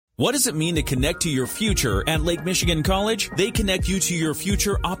What does it mean to connect to your future at Lake Michigan College? They connect you to your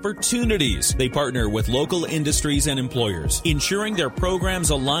future opportunities. They partner with local industries and employers, ensuring their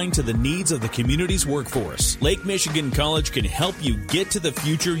programs align to the needs of the community's workforce. Lake Michigan College can help you get to the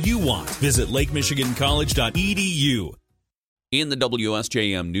future you want. Visit lakemichigancollege.edu. In the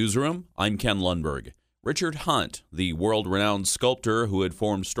WSJM newsroom, I'm Ken Lundberg. Richard Hunt, the world-renowned sculptor who had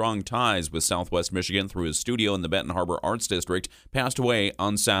formed strong ties with Southwest Michigan through his studio in the Benton Harbor Arts District, passed away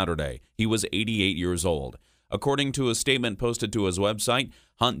on Saturday. He was 88 years old. According to a statement posted to his website,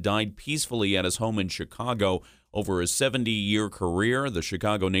 Hunt died peacefully at his home in Chicago. Over his 70-year career, the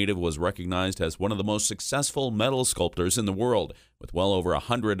Chicago native was recognized as one of the most successful metal sculptors in the world, with well over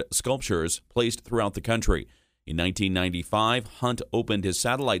 100 sculptures placed throughout the country. In 1995, Hunt opened his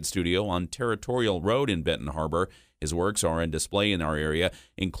satellite studio on Territorial Road in Benton Harbor. His works are on display in our area,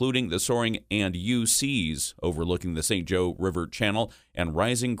 including the soaring and UCs overlooking the St. Joe River Channel and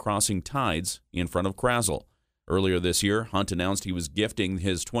rising crossing tides in front of Krasl. Earlier this year, Hunt announced he was gifting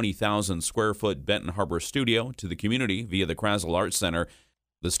his 20,000-square-foot Benton Harbor studio to the community via the Krasl Arts Center.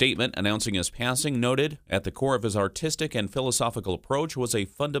 The statement announcing his passing noted, at the core of his artistic and philosophical approach was a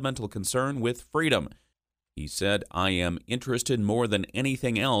fundamental concern with freedom. He said, "I am interested more than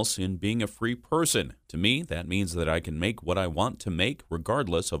anything else in being a free person. To me, that means that I can make what I want to make,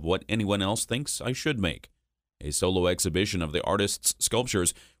 regardless of what anyone else thinks I should make." A solo exhibition of the artist's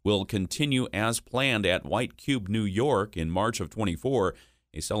sculptures will continue as planned at White Cube, New York in March of 24.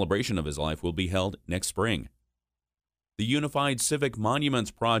 A celebration of his life will be held next spring. The Unified Civic Monuments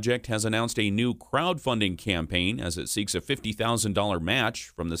Project has announced a new crowdfunding campaign as it seeks a $50,000 match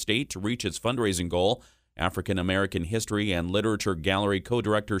from the state to reach its fundraising goal. African American History and Literature Gallery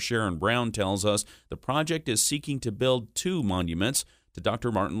co-director Sharon Brown tells us the project is seeking to build two monuments to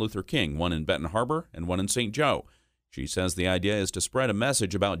Dr. Martin Luther King, one in Benton Harbor and one in St. Joe. She says the idea is to spread a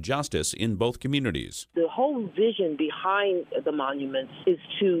message about justice in both communities. The whole vision behind the monuments is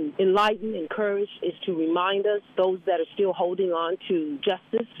to enlighten, encourage, is to remind us, those that are still holding on to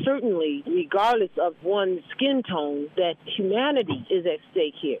justice, certainly regardless of one's skin tone, that humanity is at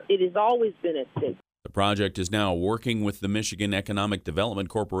stake here. It has always been at stake. The project is now working with the Michigan Economic Development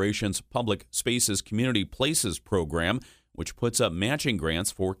Corporation's Public Spaces Community Places program, which puts up matching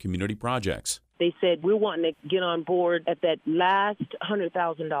grants for community projects. They said, we're wanting to get on board at that last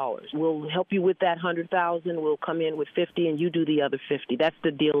 $100,000. We'll help you with that $100,000. We'll come in with $50,000 and you do the other $50,000. That's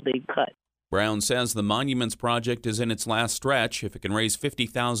the deal they cut. Brown says the Monuments Project is in its last stretch. If it can raise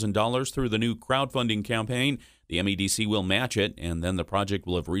 $50,000 through the new crowdfunding campaign, the MEDC will match it, and then the project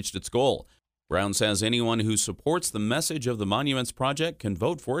will have reached its goal. Brown says anyone who supports the message of the Monuments Project can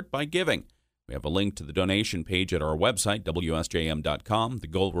vote for it by giving. We have a link to the donation page at our website, WSJM.com. The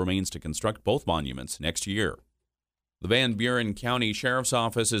goal remains to construct both monuments next year. The Van Buren County Sheriff's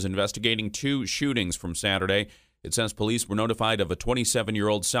Office is investigating two shootings from Saturday. It says police were notified of a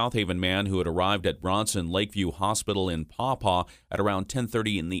 27-year-old South Haven man who had arrived at Bronson Lakeview Hospital in Paw Paw at around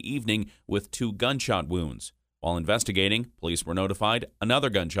 10:30 in the evening with two gunshot wounds. While investigating, police were notified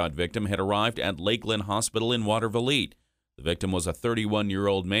another gunshot victim had arrived at Lakeland Hospital in Watervliet. The victim was a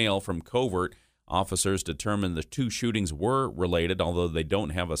 31-year-old male from Covert. Officers determined the two shootings were related, although they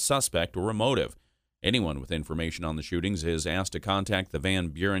don't have a suspect or a motive. Anyone with information on the shootings is asked to contact the Van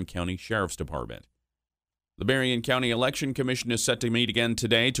Buren County Sheriff's Department. The Berrien County Election Commission is set to meet again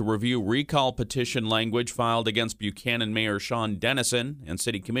today to review recall petition language filed against Buchanan Mayor Sean Dennison and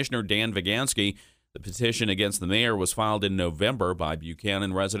City Commissioner Dan Vigansky. The petition against the mayor was filed in November by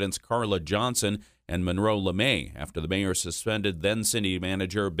Buchanan residents Carla Johnson and Monroe LeMay after the mayor suspended then-city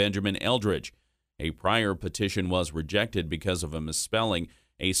manager Benjamin Eldridge. A prior petition was rejected because of a misspelling.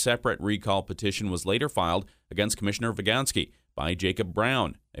 A separate recall petition was later filed against Commissioner Vigansky by Jacob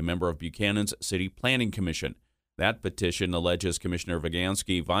Brown, a member of Buchanan's City Planning Commission. That petition alleges Commissioner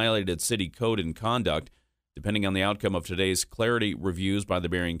Vigansky violated city code and conduct. Depending on the outcome of today's clarity reviews by the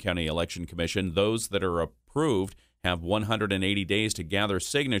Berrien County Election Commission, those that are approved have 180 days to gather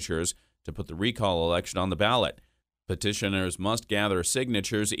signatures to put the recall election on the ballot. Petitioners must gather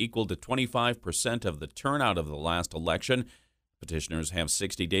signatures equal to 25% of the turnout of the last election. Petitioners have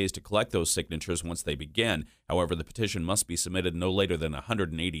 60 days to collect those signatures once they begin. However, the petition must be submitted no later than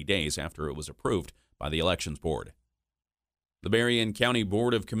 180 days after it was approved by the Elections Board. The Berrien County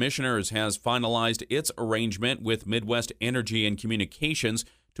Board of Commissioners has finalized its arrangement with Midwest Energy and Communications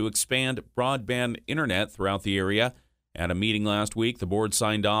to expand broadband internet throughout the area. At a meeting last week, the board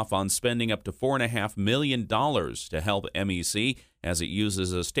signed off on spending up to $4.5 million to help MEC as it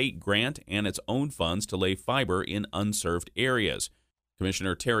uses a state grant and its own funds to lay fiber in unserved areas.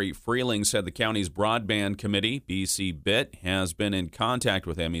 Commissioner Terry Freeling said the county's broadband committee, BC BIT, has been in contact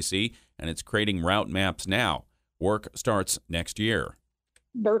with MEC and it's creating route maps now. Work starts next year.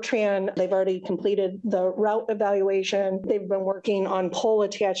 Bertrand, they've already completed the route evaluation. They've been working on pole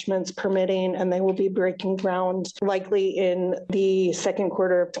attachments, permitting, and they will be breaking ground likely in the second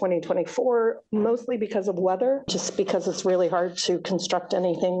quarter of 2024, mostly because of weather, just because it's really hard to construct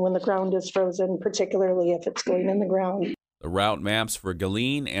anything when the ground is frozen, particularly if it's going in the ground. The route maps for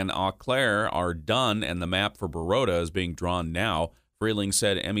Galeen and Eau Claire are done, and the map for Baroda is being drawn now. Freeling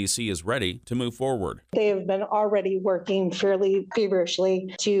said MEC is ready to move forward. They have been already working fairly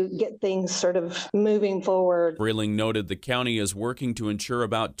feverishly to get things sort of moving forward. Freeling noted the county is working to ensure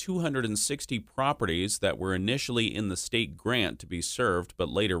about 260 properties that were initially in the state grant to be served but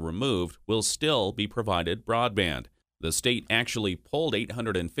later removed will still be provided broadband. The state actually pulled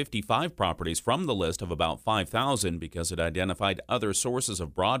 855 properties from the list of about 5,000 because it identified other sources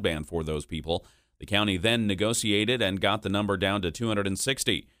of broadband for those people. The county then negotiated and got the number down to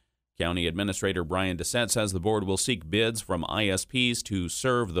 260. County Administrator Brian Dissett says the board will seek bids from ISPs to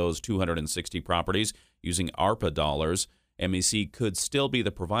serve those 260 properties using ARPA dollars. MEC could still be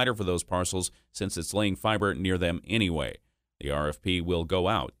the provider for those parcels since it's laying fiber near them anyway. The RFP will go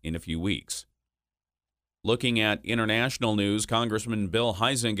out in a few weeks. Looking at international news, Congressman Bill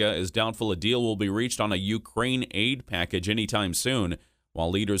Huizenga is doubtful a deal will be reached on a Ukraine aid package anytime soon. While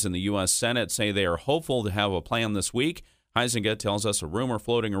leaders in the U.S. Senate say they are hopeful to have a plan this week, Huizenga tells us a rumor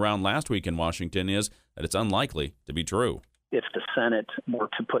floating around last week in Washington is that it's unlikely to be true. If the Senate were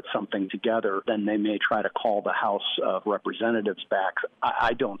to put something together, then they may try to call the House of Representatives back.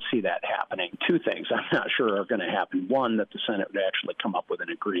 I don't see that happening. Two things I'm not sure are going to happen. One, that the Senate would actually come up with an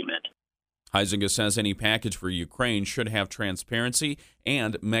agreement. Huizenga says any package for Ukraine should have transparency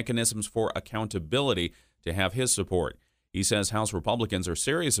and mechanisms for accountability to have his support. He says House Republicans are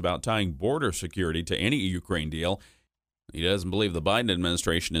serious about tying border security to any Ukraine deal. He doesn't believe the Biden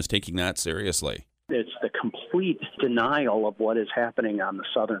administration is taking that seriously. It's the complete denial of what is happening on the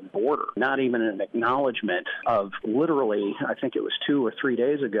southern border. Not even an acknowledgement of literally, I think it was 2 or 3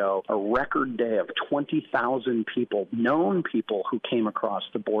 days ago, a record day of 20,000 people, known people who came across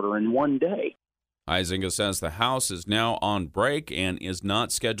the border in one day. Huizenga says the House is now on break and is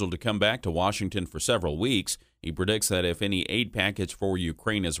not scheduled to come back to Washington for several weeks. He predicts that if any aid package for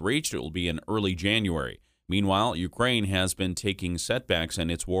Ukraine is reached, it will be in early January. Meanwhile, Ukraine has been taking setbacks in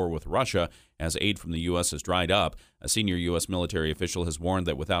its war with Russia as aid from the U.S. has dried up. A senior U.S. military official has warned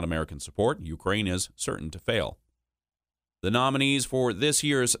that without American support, Ukraine is certain to fail. The nominees for this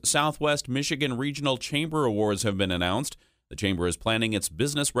year's Southwest Michigan Regional Chamber Awards have been announced. The Chamber is planning its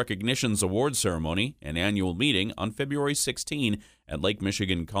Business Recognitions Awards ceremony and annual meeting on February 16 at Lake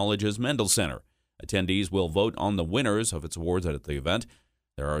Michigan College's Mendel Center. Attendees will vote on the winners of its awards at the event.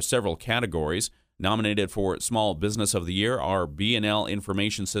 There are several categories. Nominated for Small Business of the Year are B&L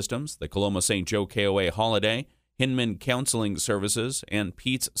Information Systems, the Coloma St. Joe KOA Holiday, Hinman Counseling Services, and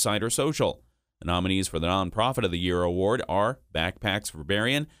Pete's Cider Social. The nominees for the Nonprofit of the Year award are Backpacks for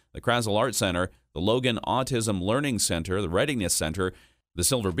Berrien, the Krasel Art Center, the Logan Autism Learning Center, the Readiness Center, the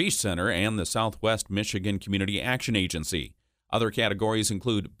Silver Beach Center, and the Southwest Michigan Community Action Agency. Other categories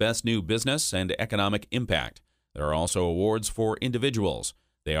include Best New Business and Economic Impact. There are also awards for individuals.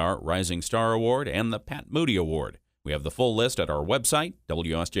 They are Rising Star Award and the Pat Moody Award. We have the full list at our website,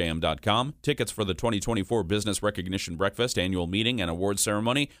 WSJM.com. Tickets for the 2024 Business Recognition Breakfast Annual Meeting and Awards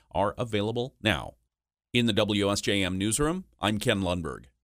Ceremony are available now. In the WSJM Newsroom, I'm Ken Lundberg.